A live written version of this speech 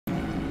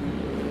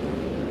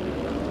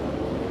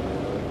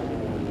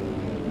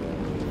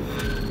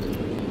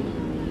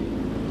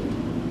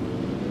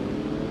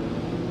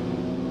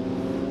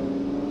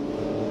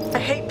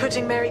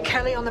putting Mary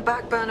Kelly on the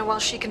back burner while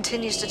she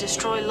continues to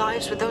destroy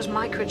lives with those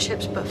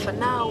microchips, but for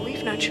now,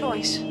 we've no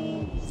choice.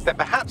 Then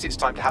perhaps it's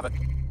time to have a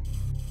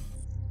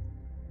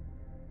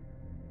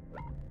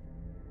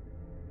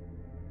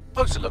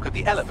closer look at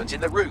the elephant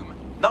in the room.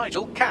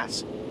 Nigel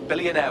Cass,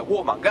 billionaire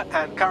warmonger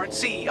and current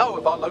CEO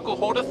of our local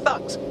horde of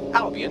thugs,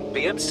 Albion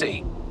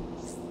BMC.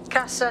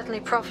 Cass certainly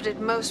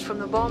profited most from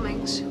the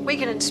bombings. We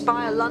can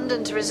inspire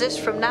London to resist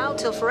from now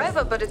till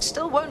forever, but it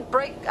still won't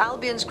break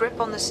Albion's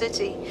grip on the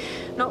city.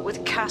 Not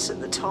with Cass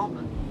at the top.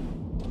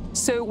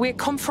 So we're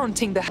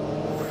confronting the...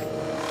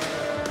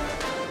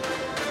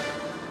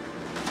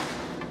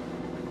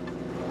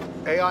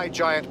 AI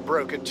giant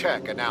Broker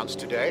Tech announced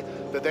today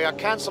that they are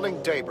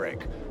cancelling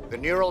Daybreak, the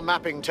neural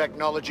mapping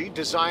technology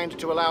designed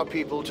to allow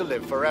people to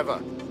live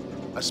forever.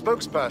 A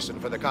spokesperson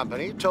for the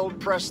company told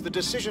press the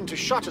decision to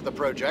shutter the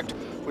project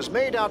was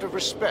made out of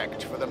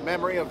respect for the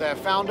memory of their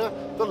founder,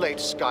 the late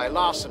Sky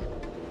Larson.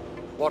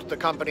 What the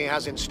company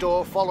has in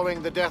store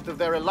following the death of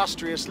their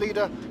illustrious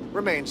leader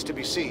remains to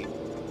be seen.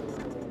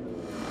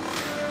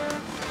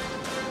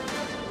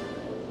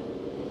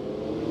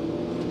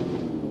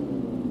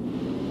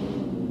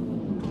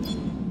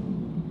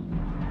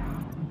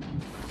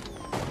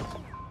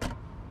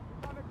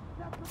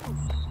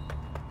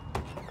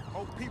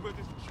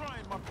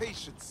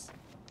 Patience.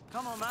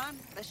 Come on, man.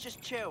 Let's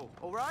just chill,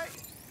 all right?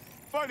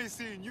 Funny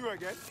seeing you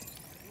again.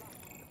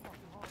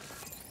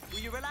 Will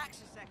you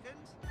relax a second?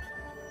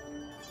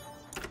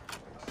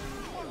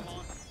 Come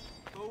on.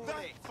 Cool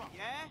it,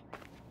 yeah?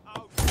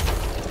 Oh.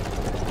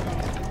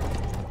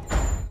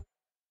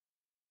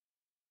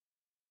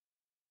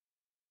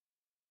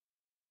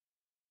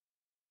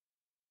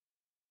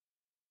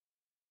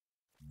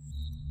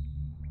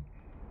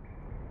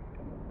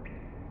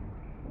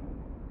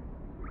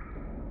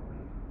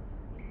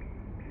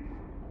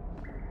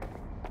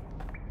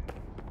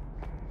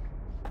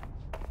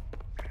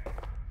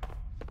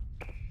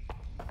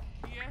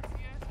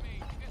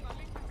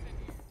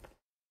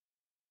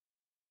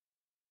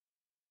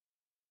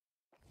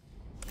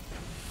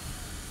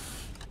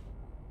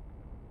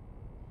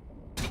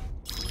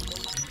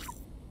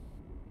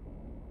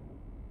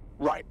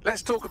 Right,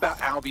 let's talk about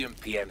Albion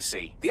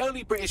PMC, the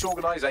only British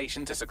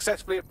organisation to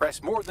successfully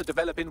oppress more of the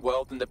developing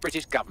world than the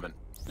British government,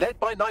 led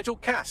by Nigel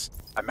Cass,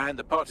 a man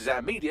the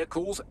partisan media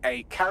calls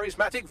a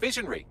charismatic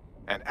visionary,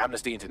 and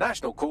Amnesty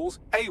International calls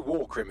a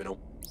war criminal.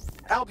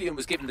 Albion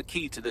was given the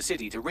key to the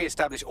city to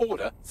re-establish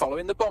order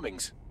following the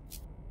bombings.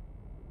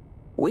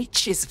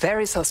 Which is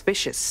very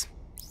suspicious.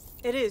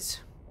 It is.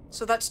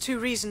 So that's two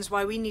reasons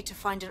why we need to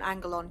find an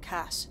angle on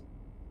Cass.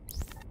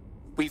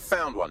 We've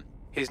found one.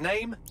 His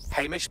name,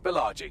 Hamish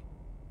Balaji.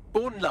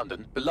 Born in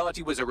London,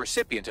 Balaji was a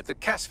recipient of the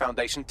Cass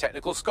Foundation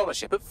Technical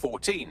Scholarship at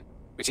 14,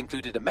 which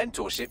included a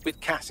mentorship with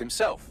Cass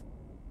himself.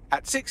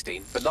 At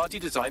 16, Balaji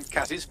designed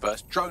Cass's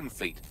first drone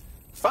fleet.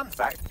 Fun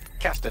fact,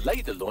 Cass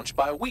delayed the launch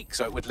by a week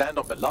so it would land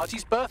on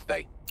Balaji's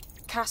birthday.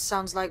 Cass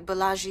sounds like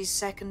Balaji's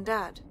second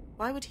dad.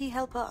 Why would he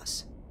help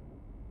us?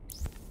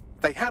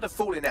 They had a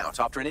falling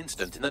out after an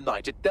incident in the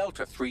Niger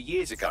Delta 3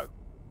 years ago.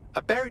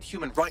 A buried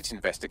human rights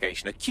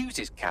investigation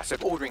accuses Cass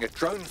of ordering a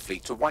drone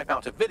fleet to wipe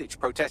out a village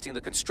protesting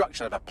the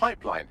construction of a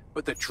pipeline,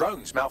 but the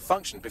drones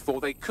malfunctioned before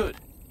they could.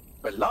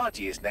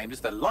 Balaji is named as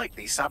the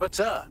likely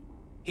saboteur.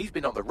 He's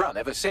been on the run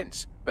ever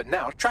since, but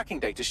now tracking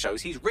data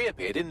shows he's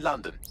reappeared in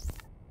London.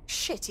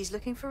 Shit, he's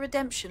looking for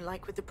redemption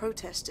like with the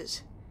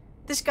protesters.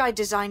 This guy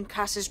designed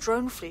Cass's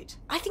drone fleet.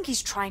 I think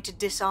he's trying to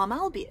disarm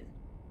Albion.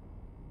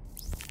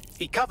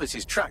 He covers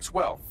his tracks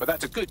well, but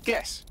that's a good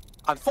guess.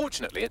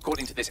 Unfortunately,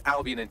 according to this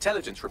Albion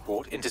intelligence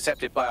report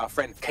intercepted by our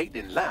friend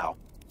Caitlin Lau,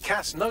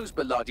 Cass knows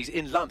Balaji's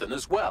in London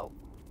as well.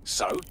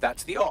 So,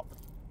 that's the op.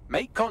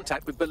 Make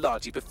contact with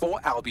Balaji before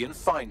Albion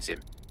finds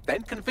him.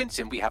 Then convince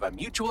him we have a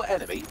mutual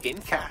enemy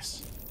in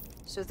Cass.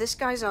 So this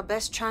guy's our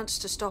best chance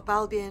to stop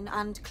Albion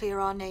and clear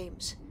our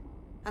names.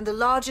 And the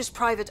largest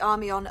private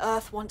army on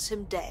Earth wants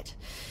him dead.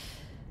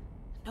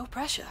 No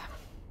pressure.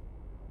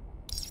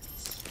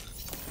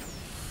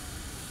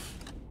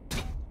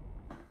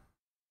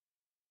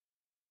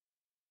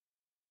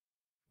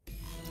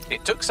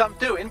 It took some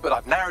doing, but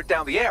I've narrowed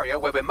down the area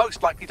where we're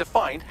most likely to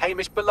find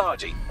Hamish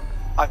Balaji.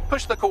 I've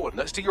pushed the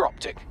coordinates to your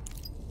optic.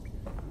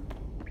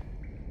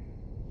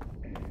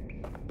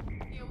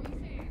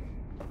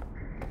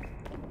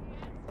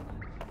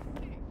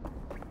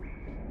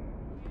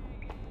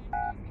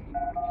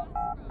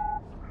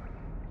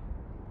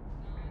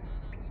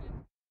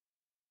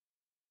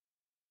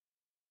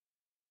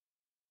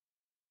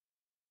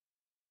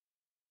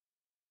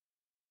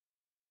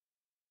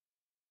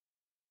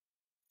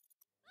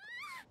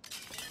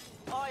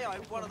 I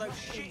own one of those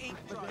shitty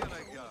drones.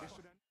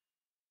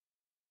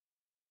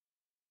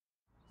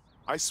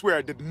 I swear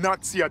I did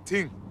not see a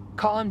thing.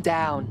 Calm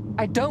down.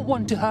 I don't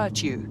want to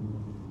hurt you.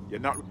 You're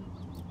not...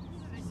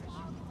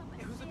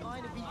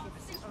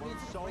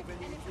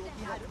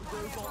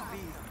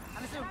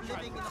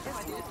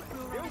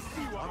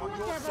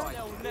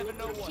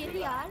 Here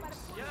we are.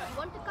 You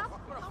want a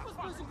cup?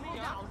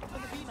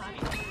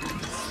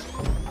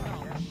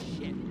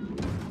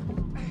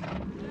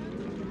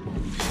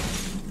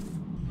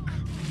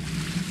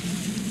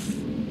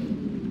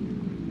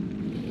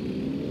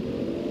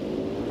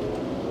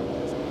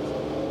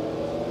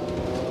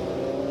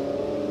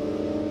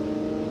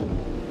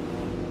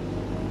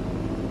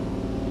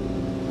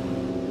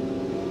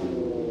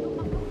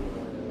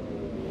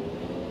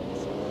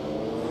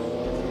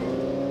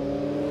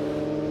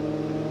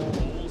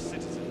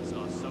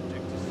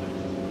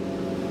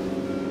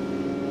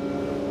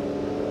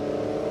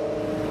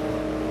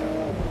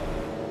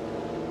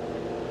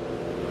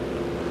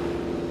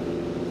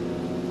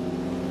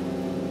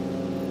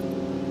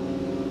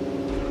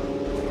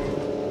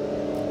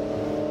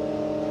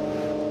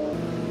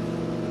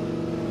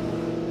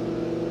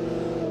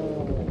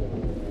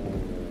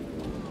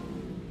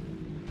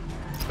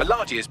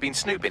 Largy has been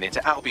snooping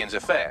into Albion's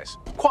affairs.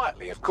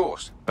 Quietly, of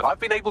course, but I've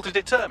been able to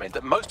determine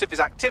that most of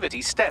his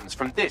activity stems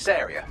from this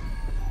area.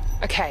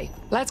 Okay,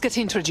 let's get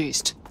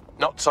introduced.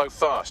 Not so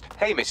fast.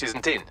 Hamish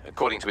isn't in,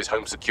 according to his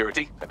home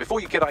security. And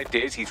before you get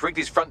ideas, he's rigged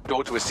his front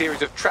door to a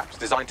series of traps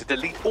designed to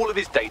delete all of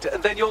his data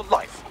and then your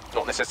life.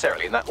 Not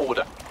necessarily in that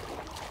order.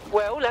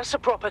 Well, that's a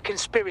proper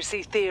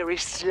conspiracy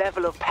theorist's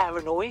level of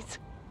paranoid.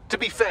 To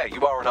be fair,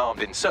 you are an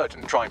armed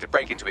insurgent trying to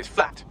break into his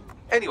flat.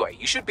 Anyway,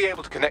 you should be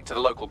able to connect to the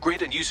local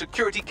grid and use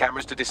security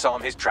cameras to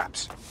disarm his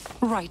traps.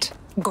 Right,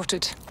 got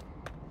it.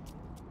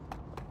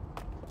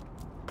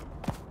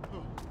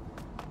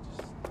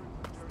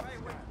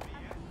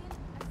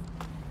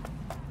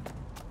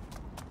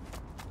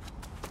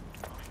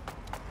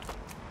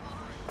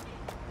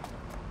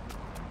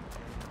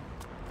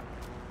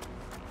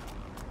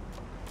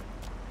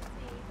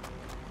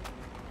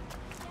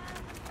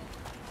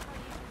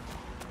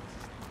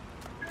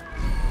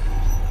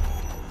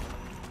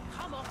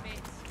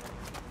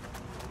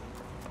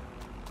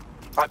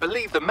 I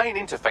believe the main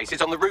interface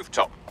is on the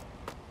rooftop.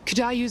 Could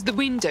I use the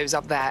windows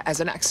up there as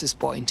an access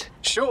point?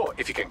 Sure,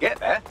 if you can get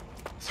there.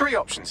 3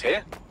 options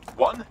here.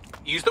 1,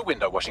 use the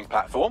window washing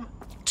platform.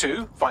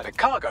 2, find a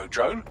cargo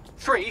drone.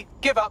 3,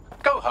 give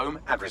up, go home,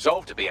 and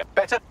resolve to be a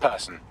better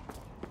person.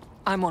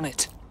 I'm on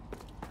it.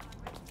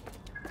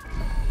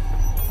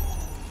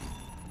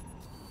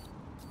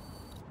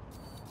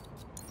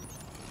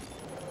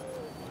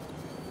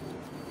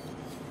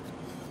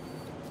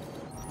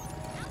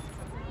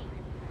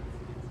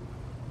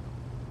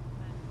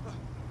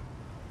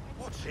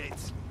 Watch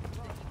it.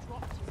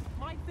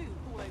 My food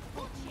all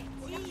over.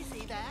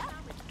 Easy there.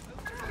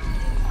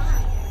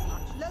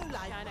 Low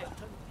life.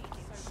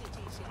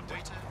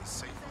 Data is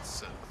safe with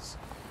servers.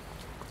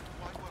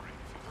 Why worry?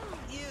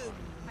 You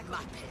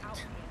muppet.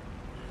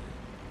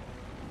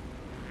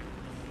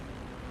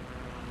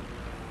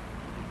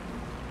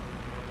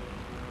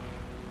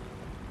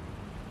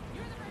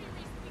 You're the very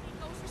reason we need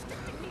those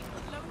restricted people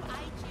with low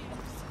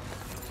IQs.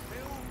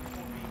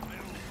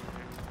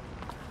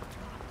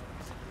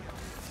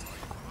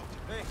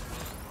 Hey.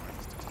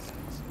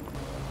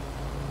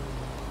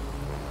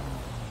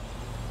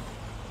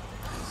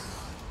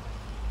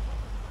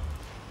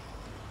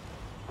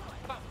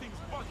 That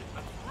thing's bugging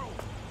and through.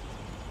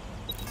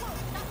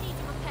 That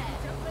needs repair.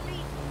 Don't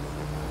believe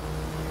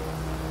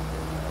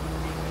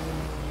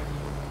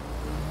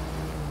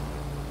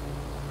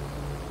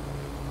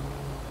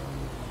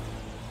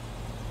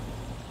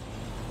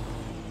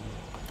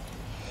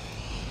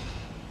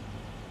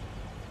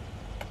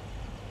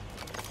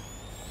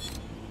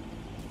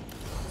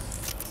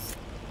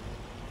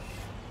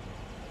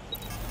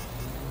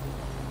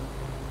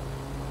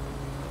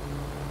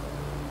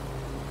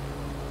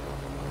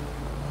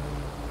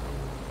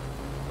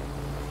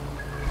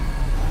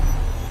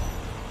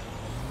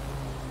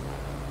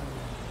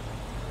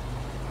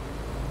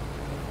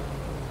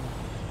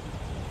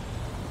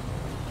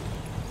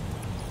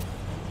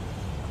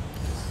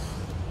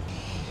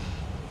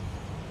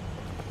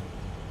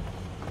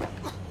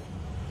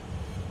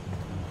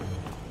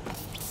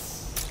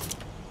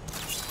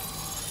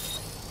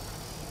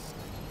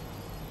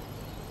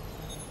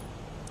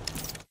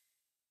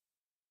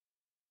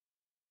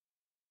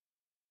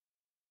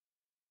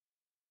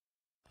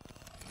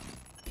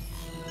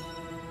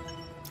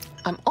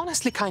I'm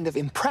honestly kind of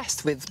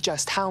impressed with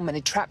just how many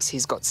traps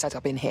he's got set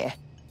up in here.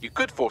 You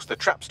could force the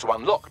traps to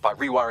unlock by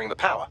rewiring the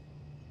power.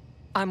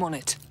 I'm on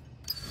it.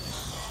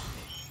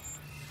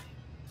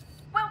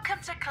 Welcome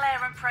to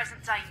Clare and Present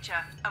Danger,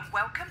 and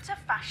welcome to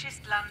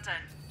Fascist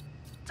London.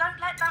 Don't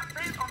let that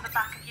boot on the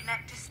back of your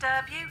neck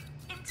disturb you.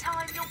 In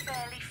time, you'll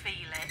barely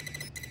feel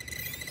it.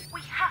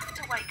 We have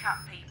to wake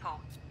up people.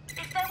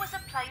 If there was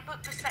a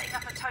playbook for setting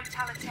up a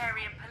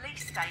totalitarian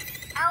police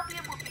state,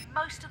 Albion would be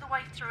most of the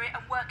way through it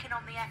and working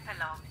on the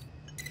epilogue.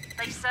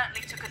 They certainly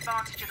took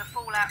advantage of the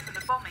fallout from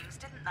the bombings,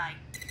 didn't they?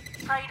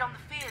 Preyed on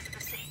the fears of the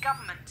city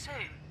government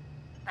too.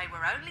 They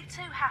were only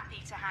too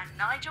happy to hand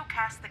Nigel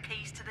Cass the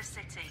keys to the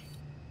city.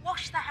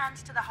 Wash their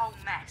hands to the whole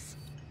mess.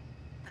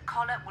 The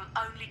collar will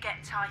only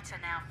get tighter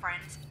now,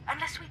 friends,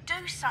 unless we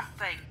do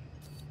something.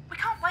 We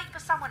can't wait for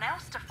someone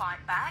else to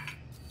fight back.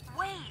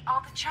 We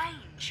are the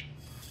change.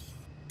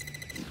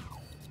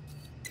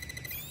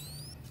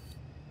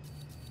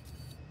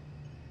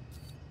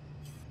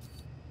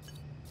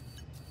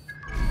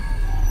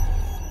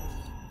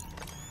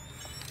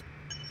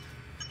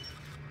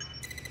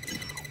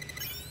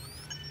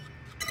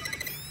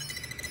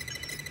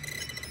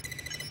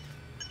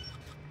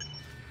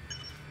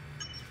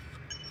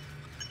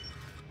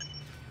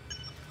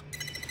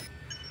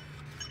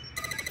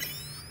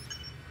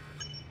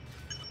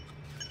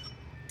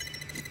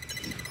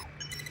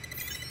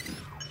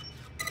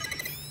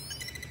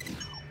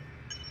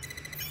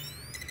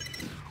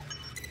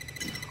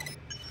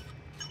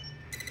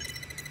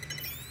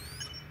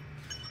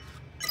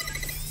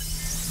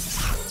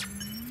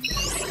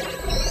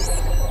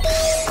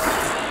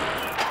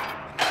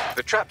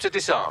 The traps are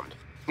disarmed.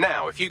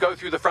 Now, if you go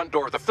through the front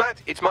door of the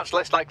flat, it's much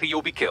less likely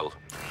you'll be killed.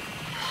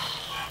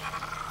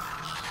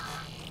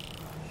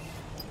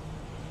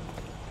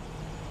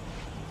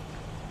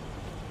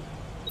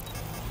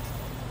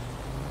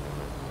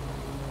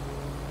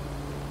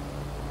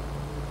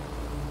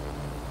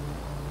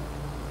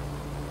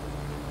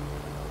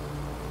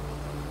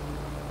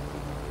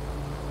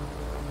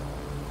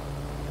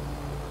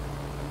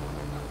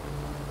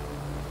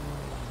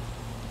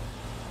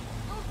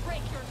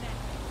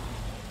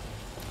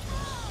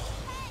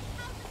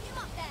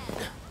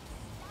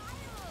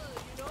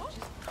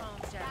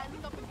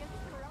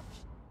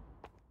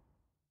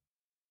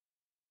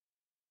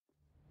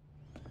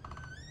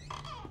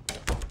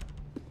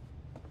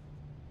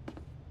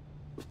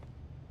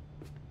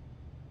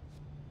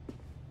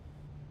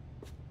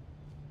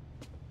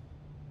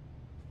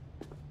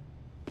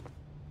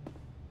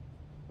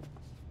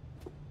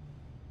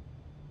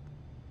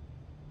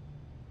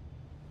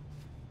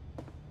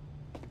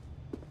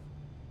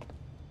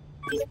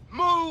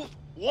 Move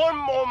one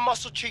more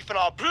muscle, Chief, and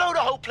I'll blow the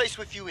whole place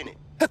with you in it.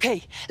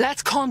 Okay,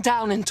 let's calm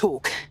down and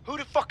talk. Who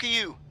the fuck are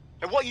you?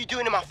 And what are you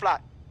doing in my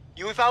flat?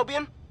 You with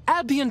Albion?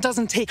 Albion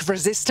doesn't take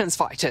resistance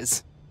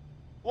fighters.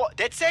 What,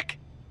 DedSec?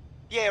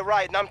 Yeah,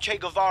 right, and I'm Che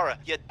Guevara.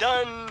 You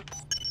done?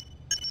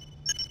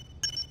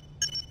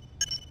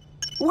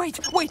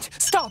 Wait,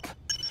 stop!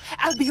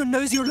 Albion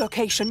knows your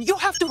location. You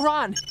have to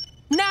run!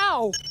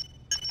 Now!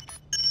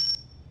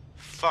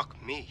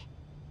 Fuck me.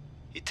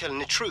 You're telling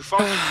the truth,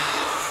 aren't you?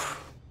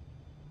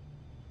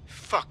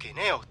 Fucking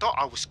hell, thought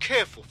I was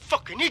careful.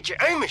 Fucking idiot,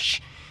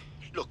 Amish!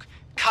 Look,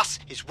 Cass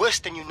is worse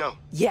than you know.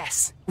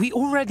 Yes, we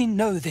already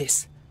know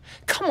this.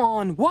 Come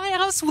on, why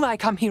else would I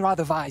come here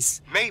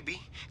otherwise?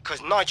 Maybe,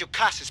 because Nigel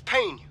Cass is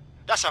paying you.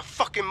 That's how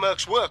fucking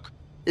mercs work.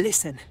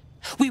 Listen,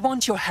 we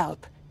want your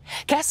help.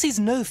 Cass is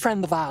no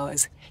friend of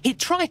ours. He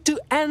tried to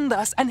end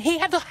us, and he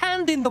had a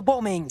hand in the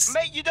bombings.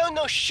 Mate, you don't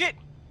know shit.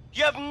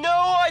 You have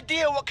no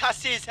idea what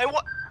Cass is and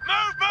what...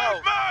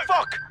 Move!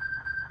 Fuck!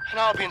 An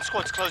Albion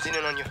squad's closing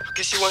in on you. I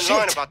guess you weren't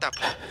lying about that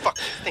part. Fuck,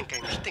 think,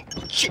 Amish, think.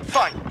 Shit,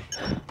 fine.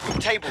 Move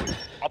table.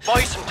 I'll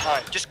buy you some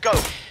time. Just go.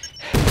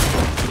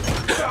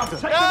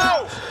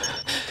 No!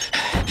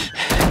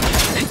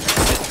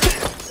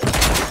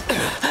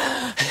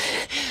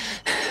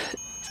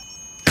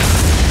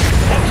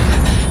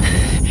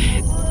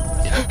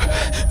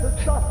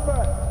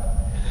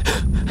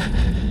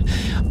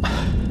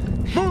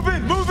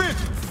 Move it!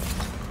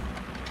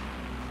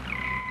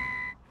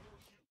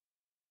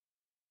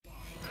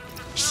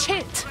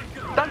 Shit!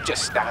 Don't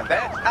just stand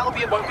there.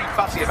 Albion won't be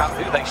fussy about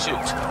who they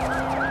shoot.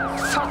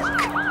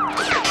 Fuck!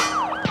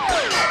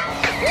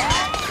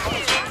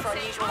 For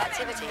unusual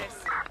activity.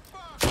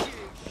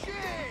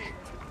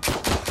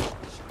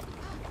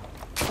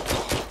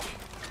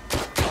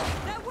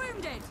 They're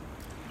wounded.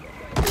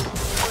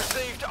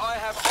 Received, I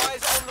have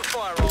eyes on the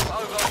firearm.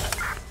 Over.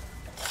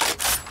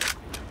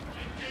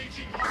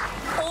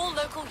 All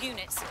local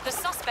units. The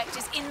suspect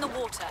is in the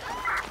water.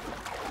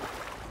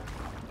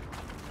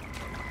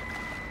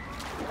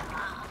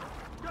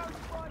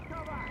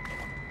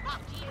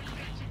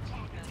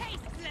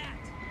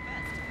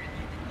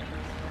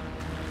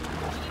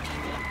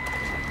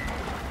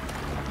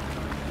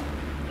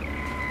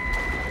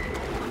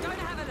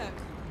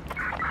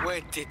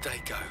 Where did they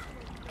go?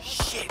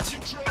 Shit!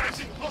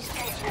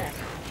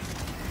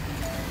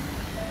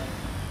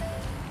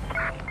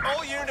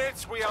 All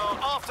units, we are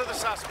after the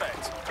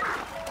suspect.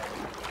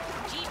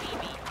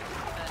 GBB.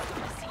 First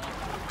on the scene.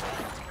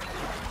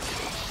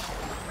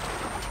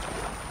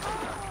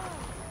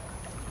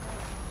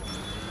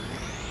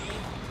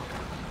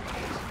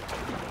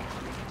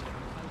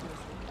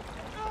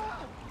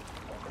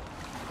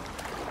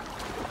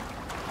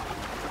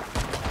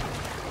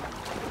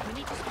 We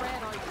need to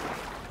spread out.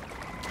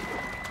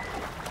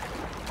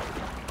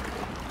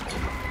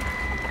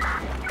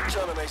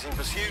 Terminating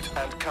pursuit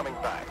and coming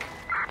back.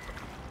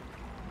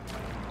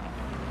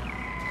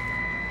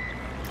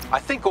 I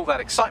think all that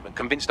excitement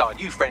convinced our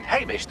new friend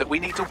Hamish that we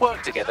need to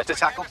work together to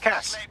tackle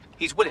Cass.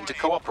 He's willing to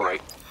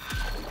cooperate.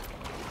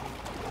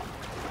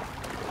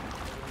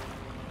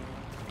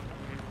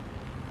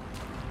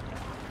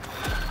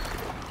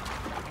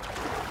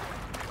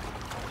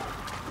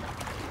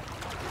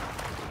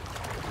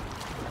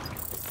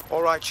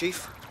 All right,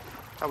 Chief.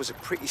 That was a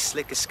pretty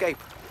slick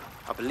escape.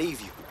 I believe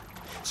you.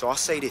 So I'll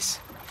say this.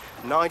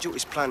 Nigel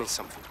is planning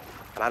something,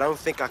 and I don't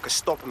think I could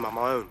stop him on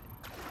my own.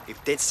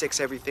 If DedSec's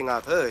everything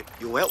I've heard,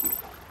 you'll help me.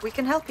 We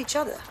can help each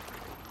other.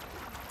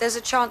 There's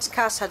a chance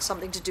Cass had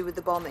something to do with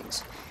the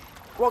bombings.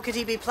 What could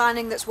he be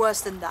planning that's worse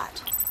than that?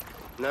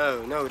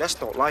 No, that's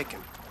not like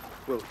him.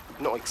 Well,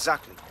 not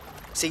exactly.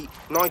 See,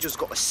 Nigel's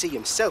got to see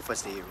himself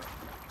as the hero.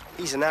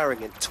 He's an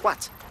arrogant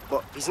twat,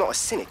 but he's not a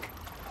cynic.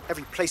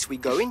 Every place we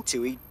go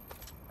into,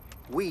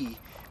 we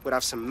would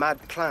have some mad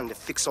plan to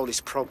fix all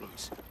his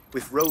problems.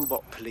 With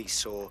robot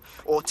police or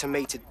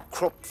automated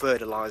crop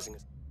fertilizing.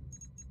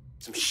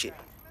 Some shit.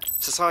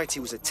 Society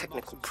was a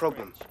technical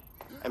problem.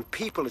 And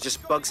people are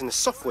just bugs in the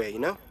software, you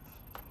know?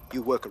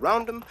 You work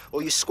around them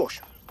or you squash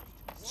them.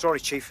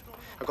 Sorry, Chief.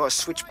 I gotta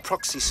switch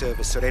proxy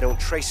servers so they don't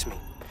trace me.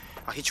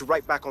 I'll hit you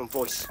right back on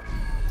voice.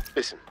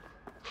 Listen,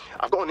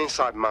 I've got an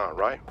inside man,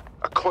 right?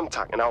 A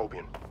contact in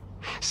Albion.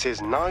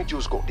 Says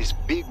Nigel's got this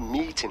big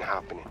meeting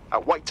happening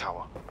at White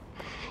Tower.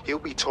 He'll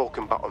be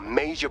talking about a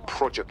major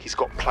project he's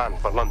got planned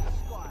for London.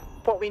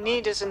 What we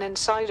need is an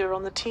insider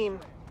on the team.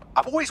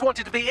 I've always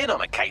wanted to be in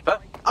on a caper.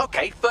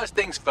 Okay, first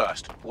things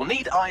first. We'll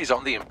need eyes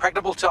on the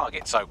impregnable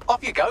target, so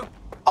off you go.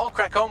 I'll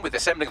crack on with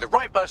assembling the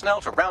right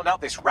personnel to round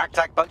out this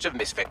ragtag bunch of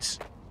misfits.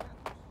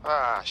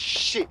 Ah,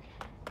 shit.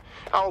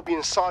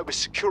 Albion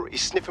cybersecurity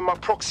sniffing my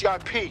proxy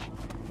IP.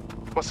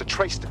 Must have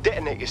traced the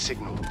detonator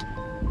signal.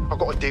 I've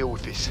got to deal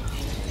with this.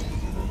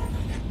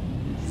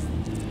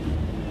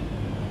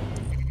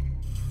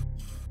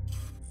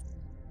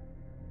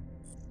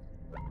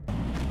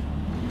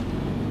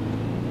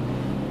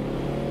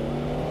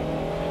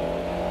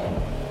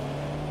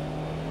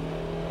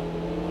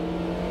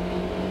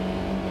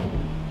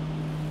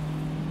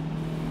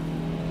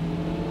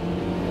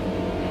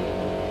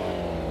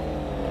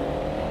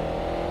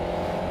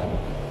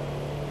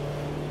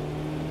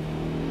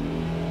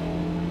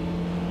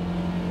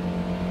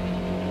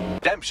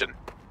 redemption.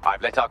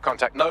 I've let our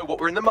contact know what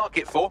we're in the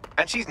market for,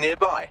 and she's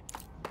nearby.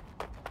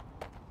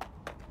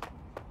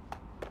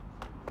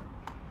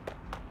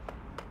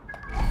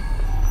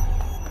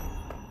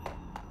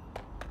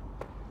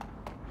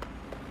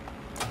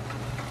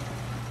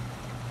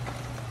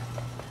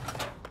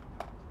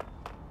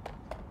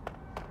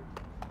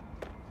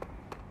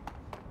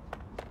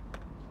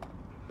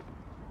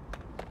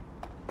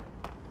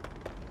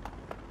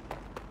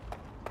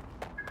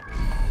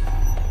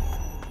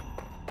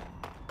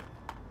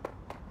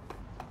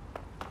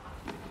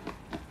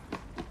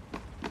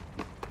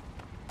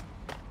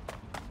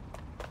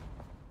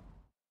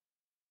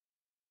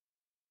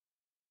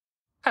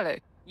 Hello.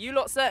 You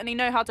lot certainly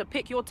know how to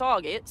pick your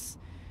targets.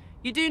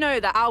 You do know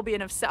that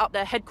Albion have set up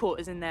their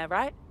headquarters in there,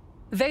 right?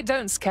 They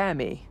don't scare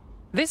me.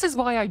 This is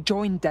why I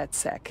joined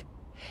DedSec.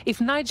 If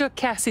Nigel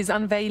Cass is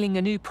unveiling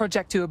a new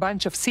project to a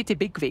bunch of city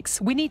bigwigs,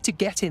 we need to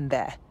get in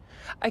there.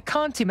 I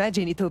can't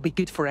imagine it'll be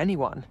good for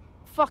anyone.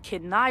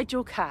 Fucking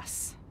Nigel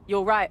Cass.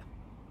 You're right.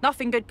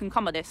 Nothing good can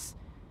come of this.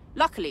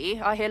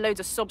 Luckily, I hear loads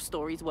of sob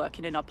stories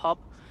working in our pub.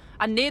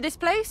 And near this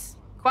place,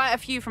 quite a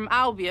few from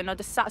Albion are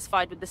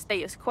dissatisfied with the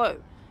status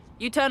quo.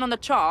 You turn on the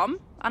charm,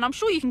 and I'm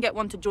sure you can get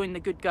one to join the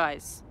good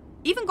guys.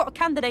 Even got a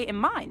candidate in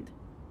mind.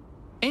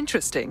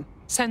 Interesting.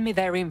 Send me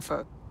their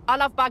info. I'll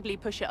have Bagley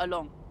push it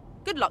along.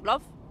 Good luck,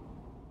 love.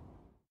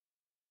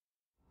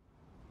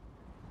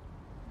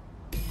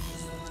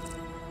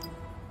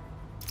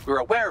 We're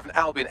aware of an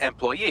Albion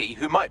employee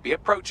who might be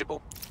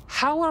approachable.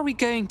 How are we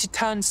going to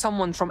turn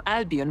someone from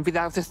Albion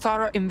without a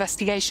thorough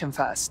investigation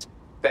first?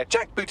 They're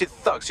jackbooted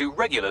thugs who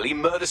regularly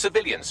murder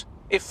civilians.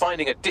 If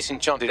finding a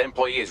disenchanted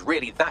employee is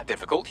really that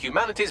difficult,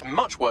 humanity's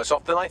much worse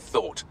off than I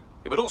thought.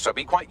 It would also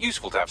be quite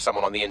useful to have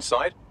someone on the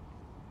inside.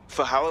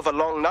 For however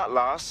long that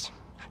lasts,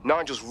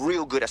 Nigel's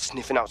real good at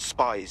sniffing out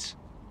spies.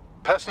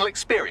 Personal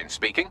experience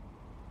speaking?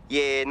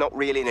 Yeah, not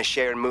really in a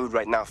sharing mood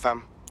right now,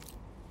 fam.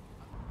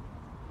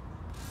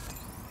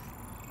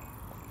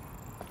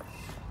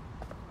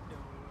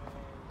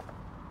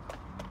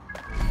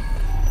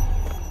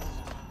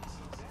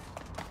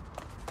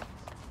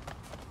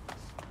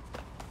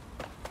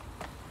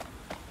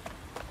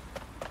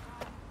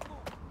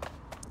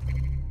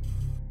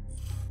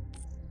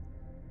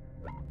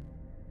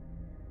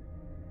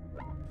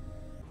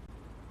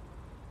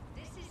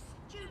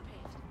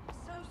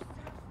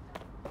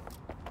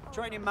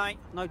 Training, mate.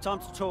 No time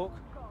to talk.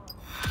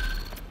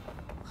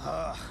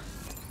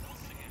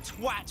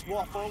 Twat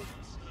waffle.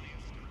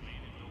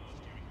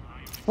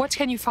 What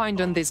can you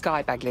find on this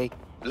guy, Bagley?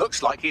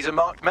 Looks like he's a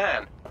marked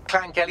man.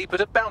 Clan Kelly put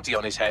a bounty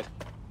on his head.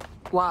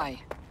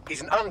 Why?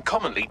 He's an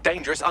uncommonly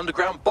dangerous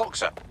underground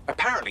boxer.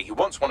 Apparently he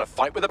once won a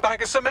fight with a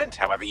bag of cement,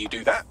 however you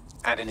do that.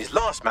 And in his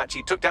last match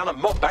he took down a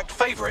mob-backed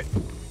favourite.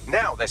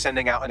 Now they're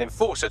sending out an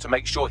enforcer to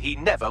make sure he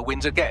never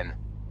wins again.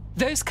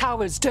 Those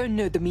cowards don't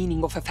know the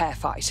meaning of a fair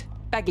fight.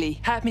 Bagley,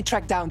 help me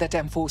track down that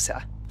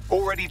enforcer.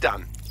 Already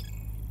done.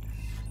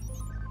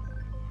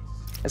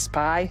 A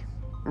spy?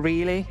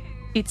 Really?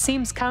 It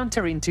seems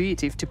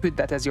counterintuitive to put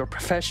that as your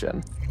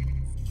profession.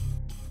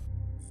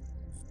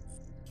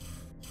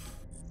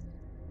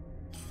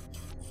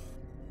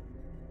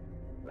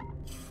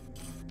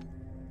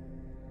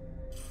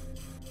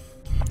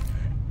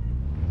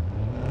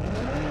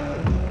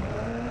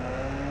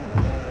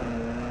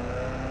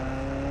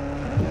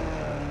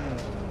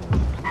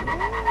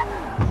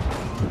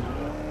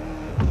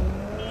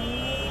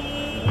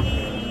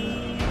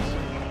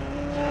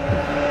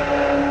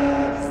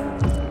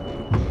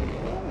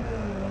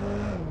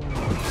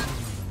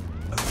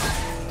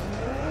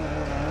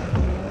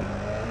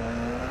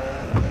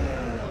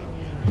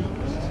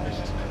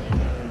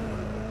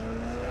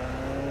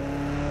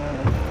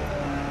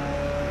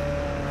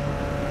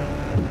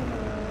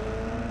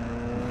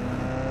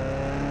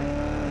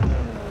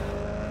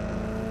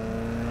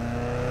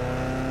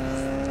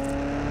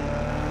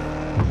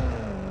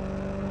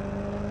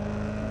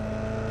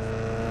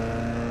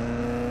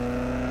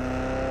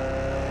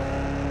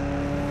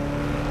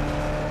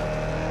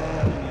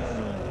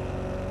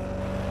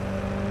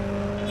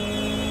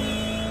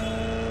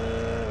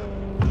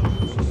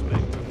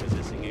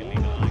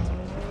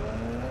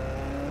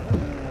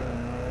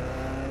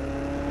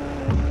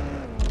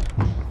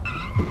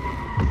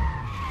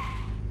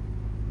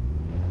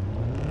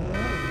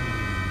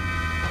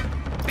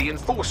 The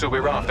enforcer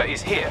we're after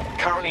is here,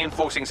 currently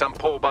enforcing some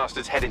poor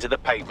bastard's head into the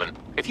pavement.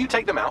 If you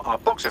take them out, our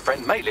boxer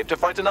friend may live to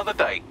fight another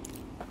day.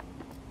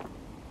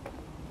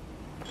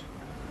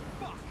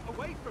 Fuck,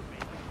 away from me.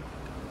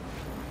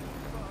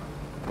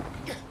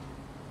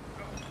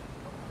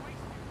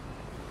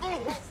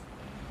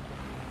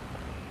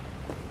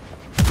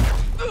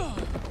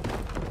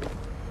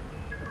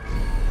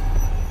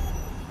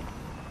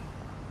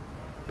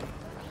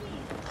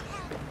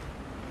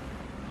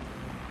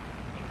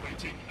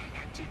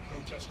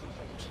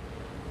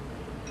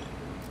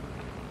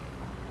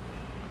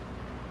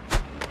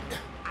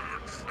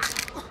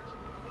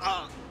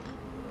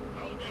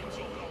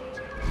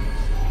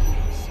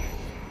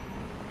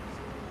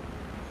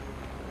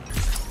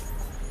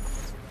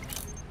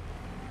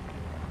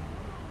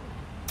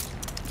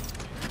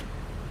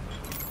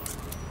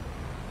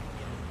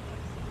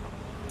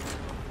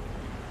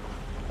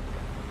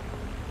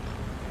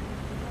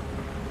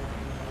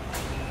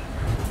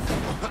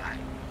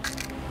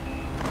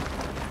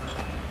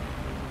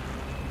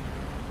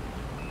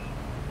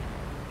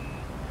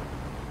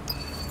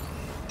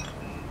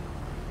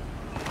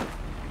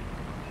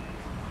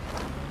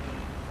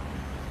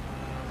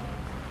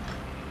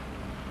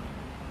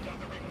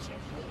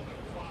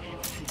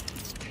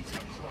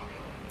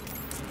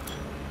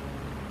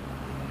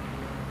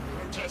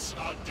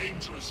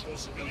 dangerous for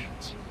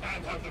civilians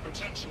and have the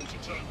potential to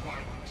turn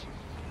violent.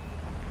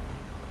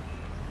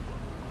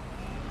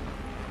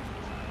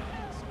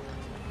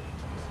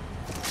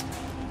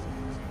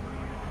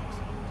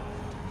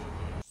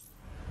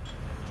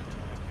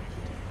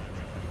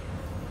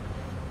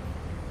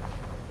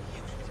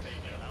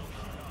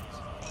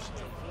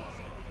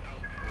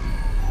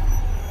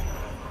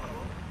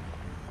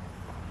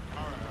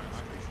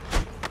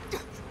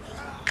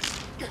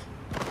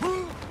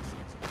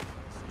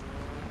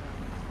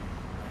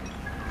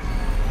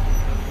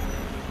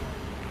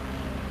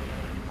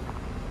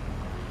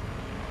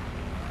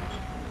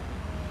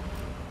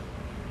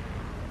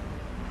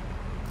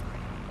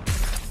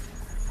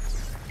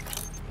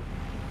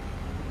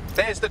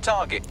 There's the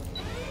target.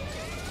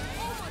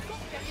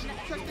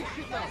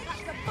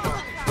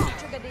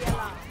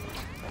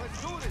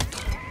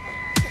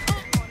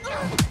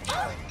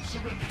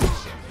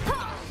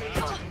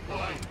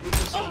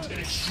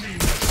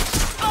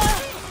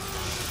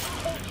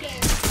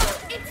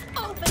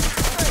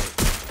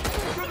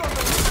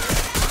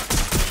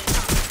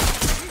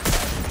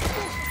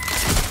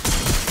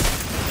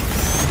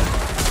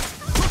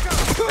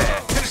 There,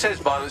 who says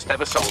violence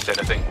never solves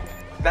anything?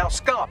 Now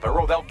scarper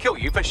or they'll kill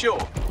you for sure.